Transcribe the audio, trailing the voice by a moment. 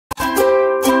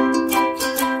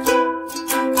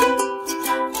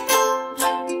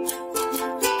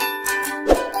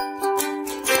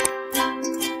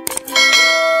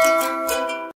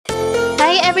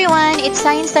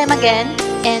Science Time again,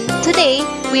 and today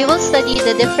we will study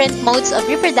the different modes of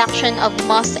reproduction of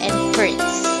moss and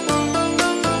ferns.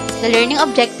 The learning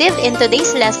objective in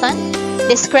today's lesson: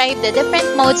 describe the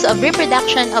different modes of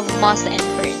reproduction of moss and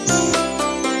ferns.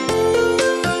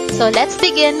 So let's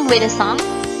begin with a song.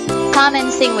 Come and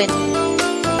sing with me.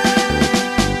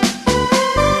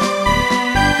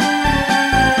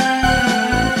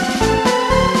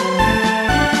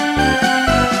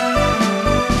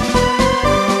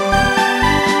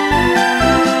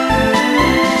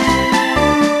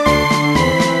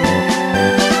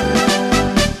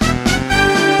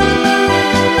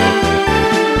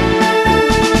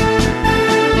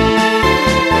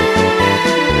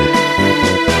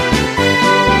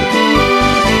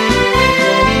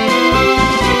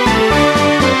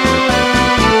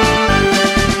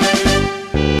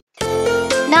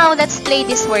 Now let's play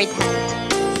this word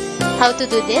hand. How to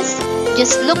do this?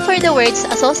 Just look for the words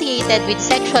associated with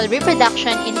sexual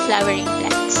reproduction in flowering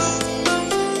plants.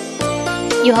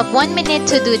 You have 1 minute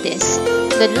to do this.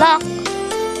 Good luck!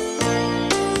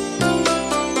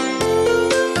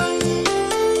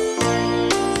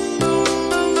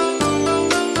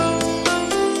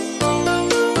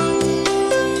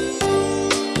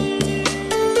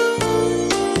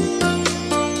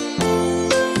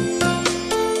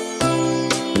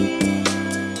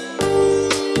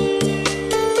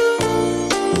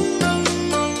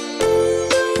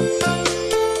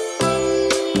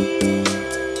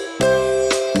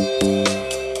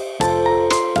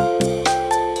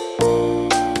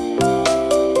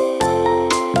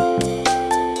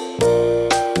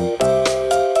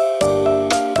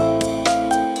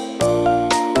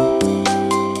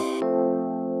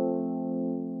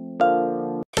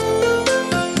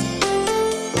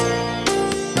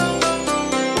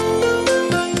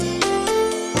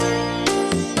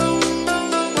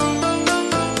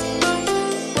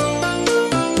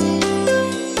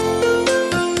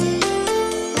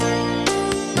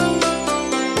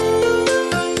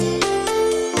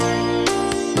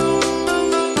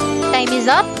 Time is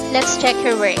up. Let's check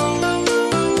your work.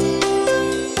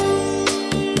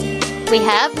 We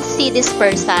have seed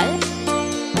dispersal,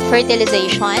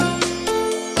 fertilization,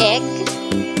 egg,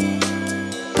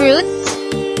 fruit,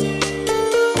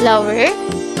 flower,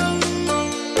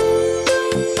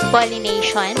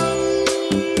 pollination,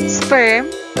 sperm,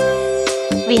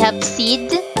 we have seed,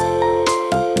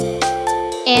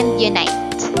 and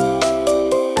unite.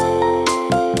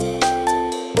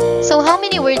 So how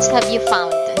many words have you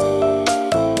found?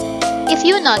 If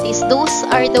you notice, those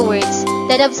are the words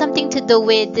that have something to do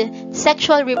with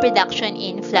sexual reproduction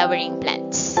in flowering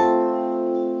plants.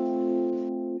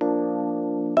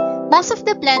 Most of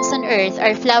the plants on earth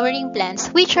are flowering plants,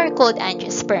 which are called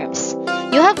angiosperms.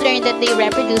 You have learned that they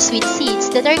reproduce with seeds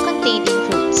that are contained in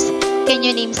fruits. Can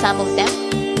you name some of them?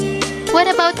 What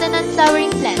about the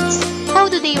non-flowering plants? How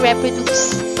do they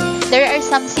reproduce? There are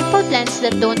some simple plants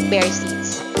that don't bear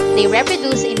seeds. They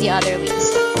reproduce in the other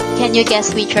ways. Can you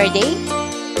guess which are they?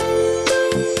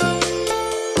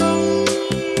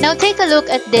 Now take a look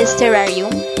at this terrarium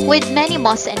with many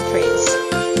moss and ferns.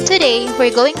 Today,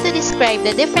 we're going to describe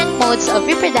the different modes of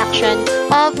reproduction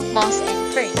of moss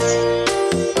and ferns.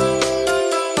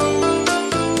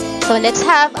 So let's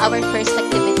have our first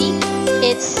activity.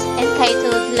 It's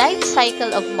entitled Life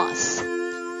Cycle of Moss.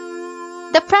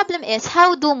 The problem is,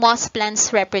 how do moss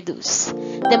plants reproduce?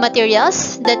 The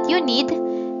materials that you need: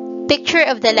 picture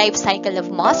of the life cycle of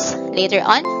moss. Later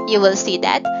on, you will see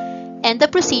that. And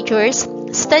the procedures: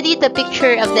 study the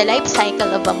picture of the life cycle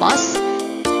of a moss.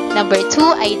 Number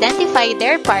 2, identify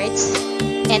their parts.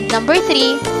 And number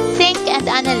 3, think and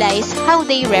analyze how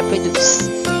they reproduce.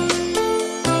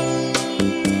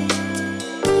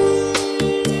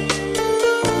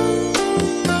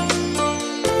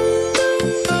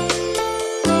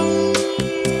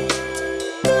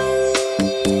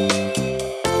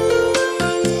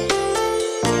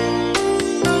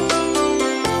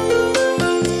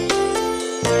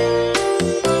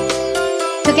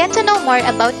 To get to know more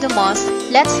about the moss,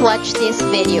 let's watch this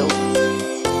video.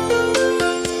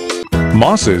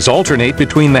 Mosses alternate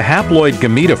between the haploid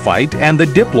gametophyte and the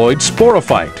diploid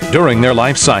sporophyte during their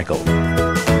life cycle.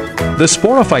 The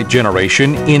sporophyte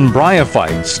generation in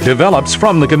bryophytes develops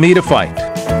from the gametophyte.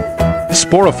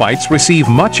 Sporophytes receive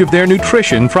much of their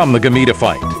nutrition from the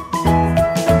gametophyte.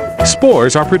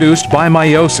 Spores are produced by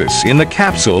meiosis in the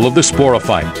capsule of the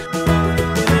sporophyte.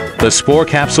 The spore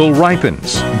capsule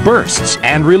ripens, bursts,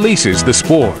 and releases the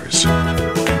spores.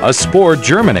 A spore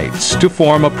germinates to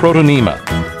form a protonema.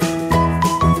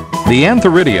 The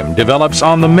antheridium develops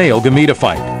on the male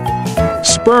gametophyte.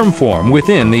 Sperm form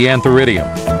within the antheridium.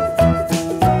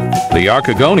 The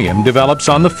archegonium develops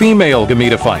on the female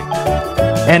gametophyte.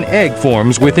 An egg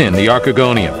forms within the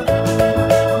archegonium.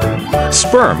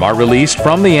 Sperm are released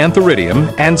from the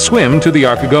antheridium and swim to the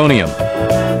archegonium.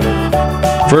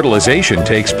 Fertilization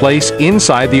takes place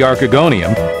inside the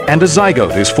archegonium and a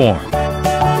zygote is formed.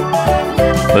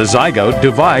 The zygote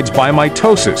divides by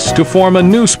mitosis to form a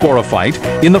new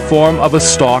sporophyte in the form of a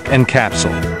stalk and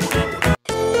capsule.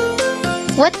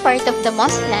 What part of the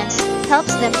moss plants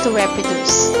helps them to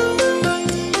reproduce?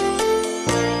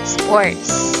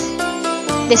 Spores.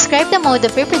 Describe the mode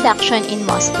of reproduction in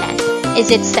moss plant.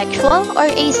 Is it sexual or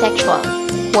asexual?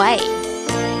 Why?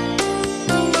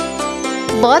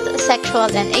 Both sexual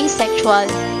and asexual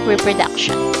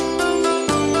reproduction.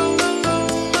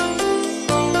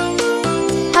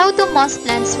 How do moss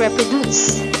plants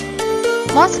reproduce?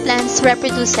 Moss plants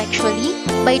reproduce sexually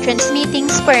by transmitting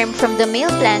sperm from the male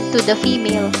plant to the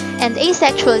female and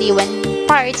asexually when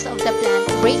parts of the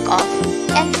plant break off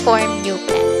and form new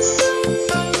plants.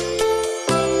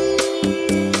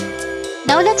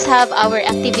 Now let's have our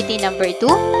activity number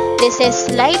 2. This is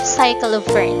life cycle of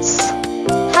ferns.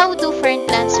 How do fern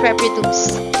plants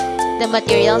reproduce? The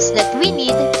materials that we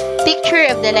need, picture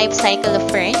of the life cycle of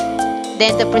fern,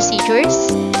 then the procedures.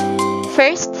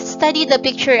 First, study the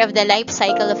picture of the life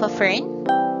cycle of a fern.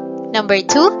 Number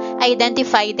 2,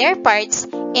 identify their parts.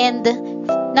 And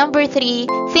number 3,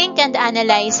 think and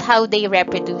analyze how they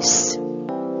reproduce.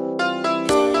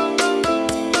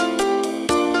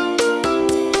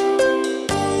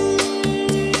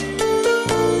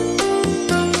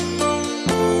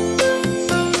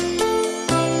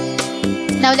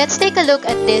 Now let's take a look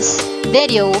at this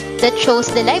video that shows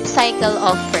the life cycle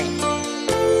of fern.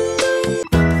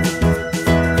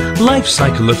 Life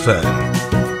cycle of fern.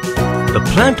 The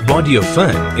plant body of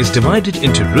fern is divided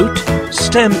into root,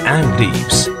 stem and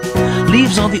leaves.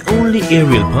 Leaves are the only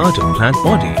aerial part of plant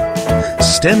body.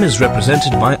 Stem is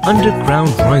represented by underground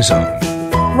rhizome.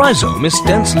 Rhizome is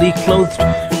densely clothed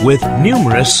with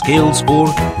numerous scales or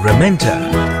ramenta.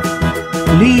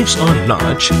 Leaves are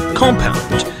large,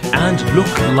 compound and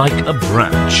look like a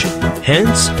branch,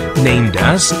 hence named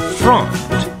as frond.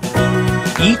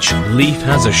 Each leaf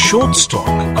has a short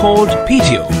stalk called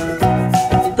petiole.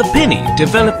 The pinnae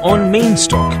develop on main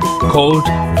stalk called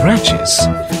rachis,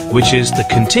 which is the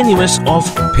continuous of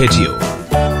petiole.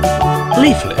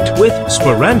 Leaflet with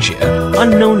sporangia are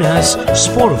known as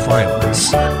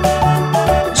sporophyllets.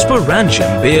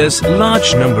 Sporangium bears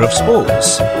large number of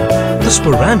spores. The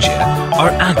sporangia are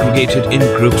aggregated in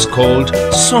groups called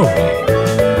sori.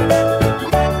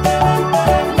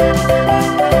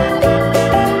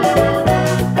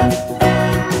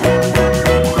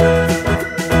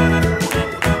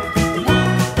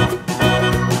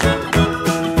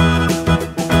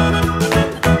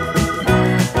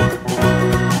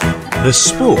 The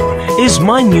spore is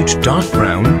minute dark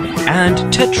brown and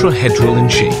tetrahedral in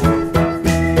shape.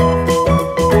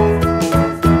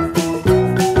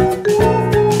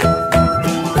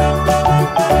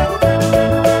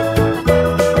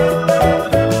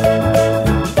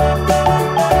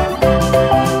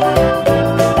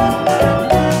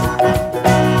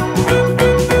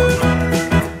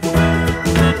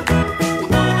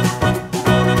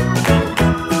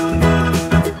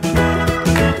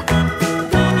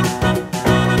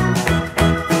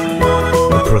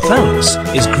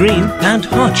 Prothallus is green and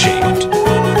heart-shaped.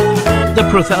 The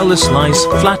prothallus lies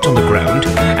flat on the ground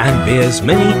and bears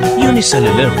many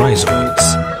unicellular rhizoids.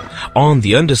 On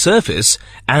the undersurface,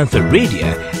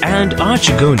 antheridia and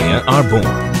archegonia are born.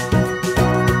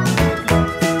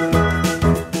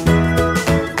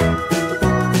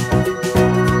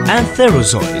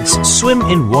 Antherozoids swim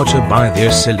in water by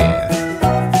their cilia.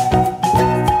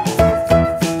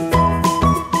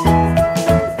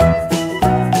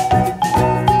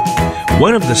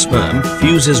 One of the sperm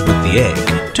fuses with the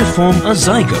egg to form a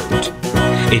zygote.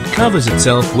 It covers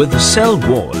itself with the cell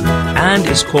wall and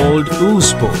is called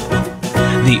oospore.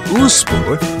 The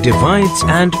oospore divides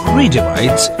and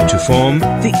redivides to form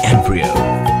the embryo.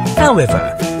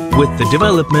 However, with the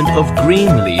development of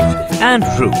green leaf and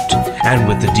root and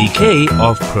with the decay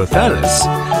of prothallus,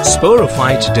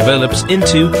 sporophyte develops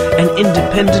into an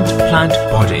independent plant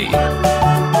body.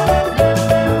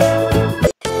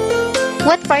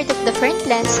 What part of the fern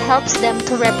plants helps them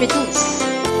to reproduce?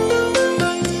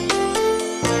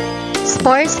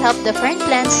 Spores help the fern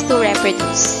plants to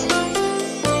reproduce.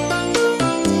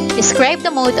 Describe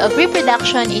the mode of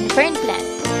reproduction in fern plant.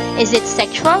 Is it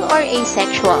sexual or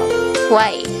asexual?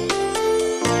 Why?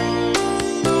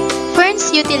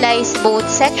 Ferns utilize both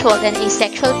sexual and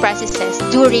asexual processes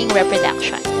during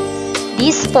reproduction.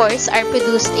 These spores are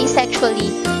produced asexually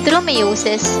through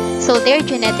meiosis, so their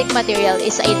genetic material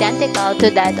is identical to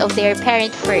that of their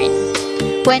parent fern.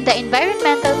 When the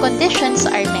environmental conditions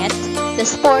are met, the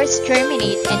spores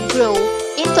germinate and grow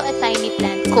into a tiny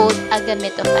plant called a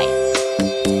gametophyte.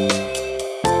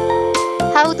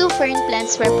 How do fern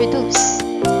plants reproduce?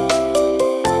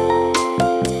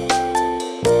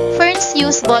 Ferns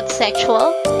use both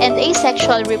sexual and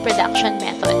asexual reproduction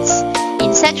methods.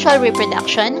 In sexual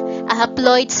reproduction, a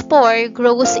haploid spore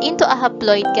grows into a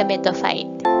haploid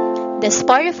gametophyte. The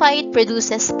sporophyte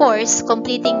produces spores,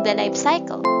 completing the life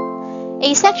cycle.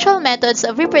 Asexual methods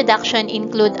of reproduction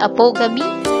include apogamy,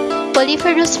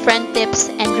 polyphorous front tips,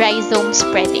 and rhizome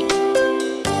spreading.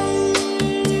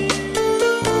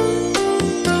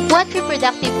 What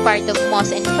reproductive part of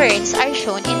moss and ferns are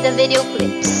shown in the video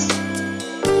clips?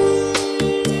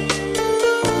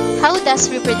 How does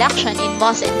reproduction in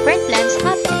moss and fern plants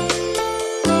happen?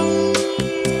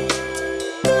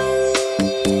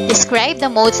 Describe the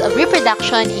modes of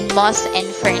reproduction in moss and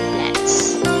fern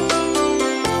plants.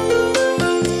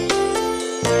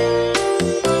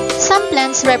 Some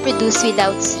plants reproduce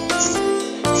without seeds.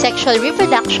 Sexual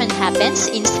reproduction happens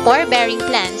in spore-bearing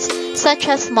plants such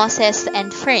as mosses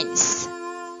and ferns.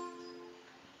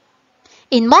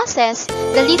 In mosses,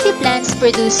 the leafy plants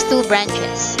produce two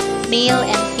branches, male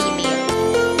and female.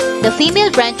 The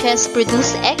female branches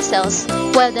produce egg cells,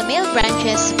 while the male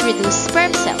branches produce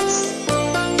sperm cells.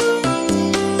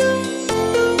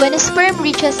 When a sperm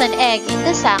reaches an egg in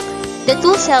the sac, the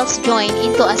two cells join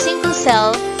into a single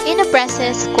cell in a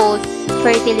process called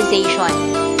fertilization.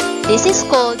 This is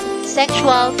called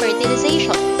sexual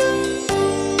fertilization.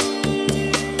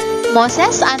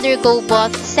 Mosses undergo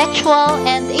both sexual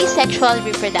and asexual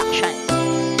reproduction.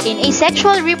 In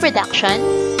asexual reproduction,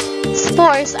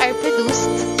 spores are produced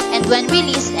and when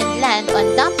released and land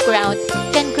on damp ground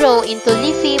can grow into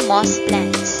leafy moss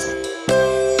plants.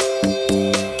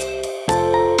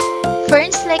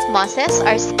 Ferns like mosses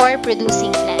are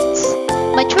spore-producing plants.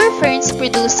 Mature ferns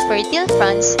produce fertile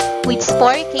fronds with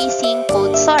spore casing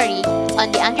called sori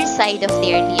on the underside of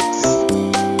their leaves.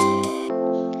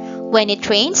 When it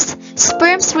rains,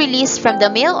 sperms released from the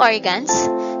male organs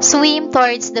swim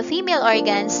towards the female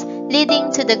organs,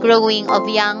 leading to the growing of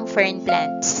young fern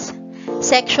plants.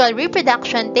 Sexual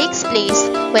reproduction takes place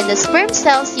when the sperm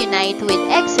cells unite with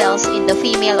egg cells in the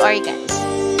female organs.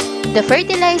 The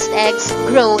fertilized eggs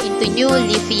grow into new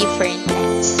leafy fern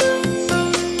plants.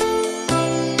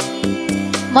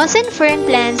 Moss and fern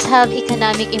plants have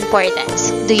economic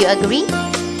importance. Do you agree?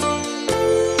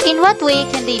 In what way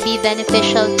can they be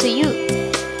beneficial to you?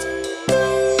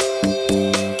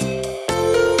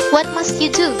 What must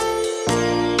you do?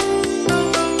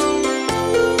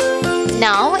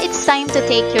 Now it's time to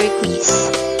take your quiz.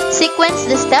 Sequence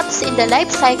the steps in the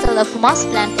life cycle of moss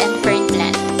plant and fern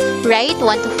plant. Write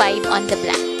 1 to 5 on the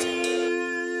blank.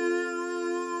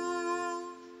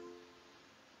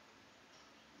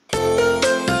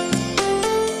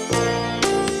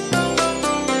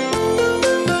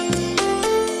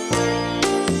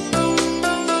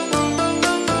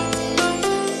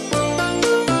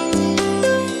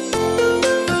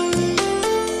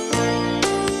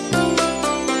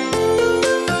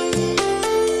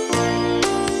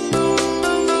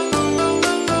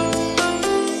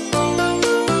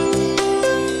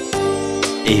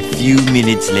 A few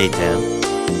minutes later.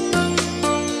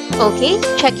 Okay,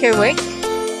 check your work.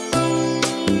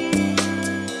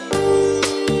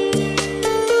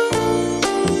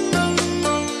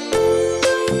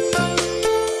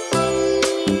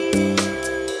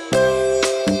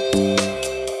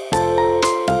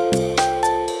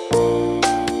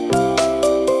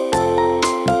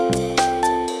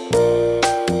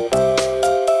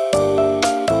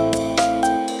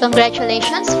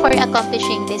 Congratulations for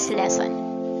accomplishing this lesson.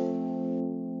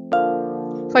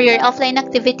 For your offline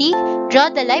activity, draw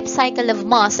the life cycle of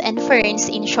moss and ferns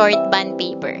in short bond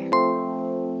paper.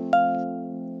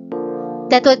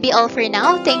 That would be all for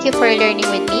now. Thank you for learning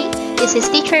with me. This is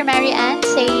Teacher Mary Ann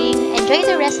saying enjoy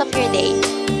the rest of your day.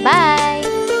 Bye!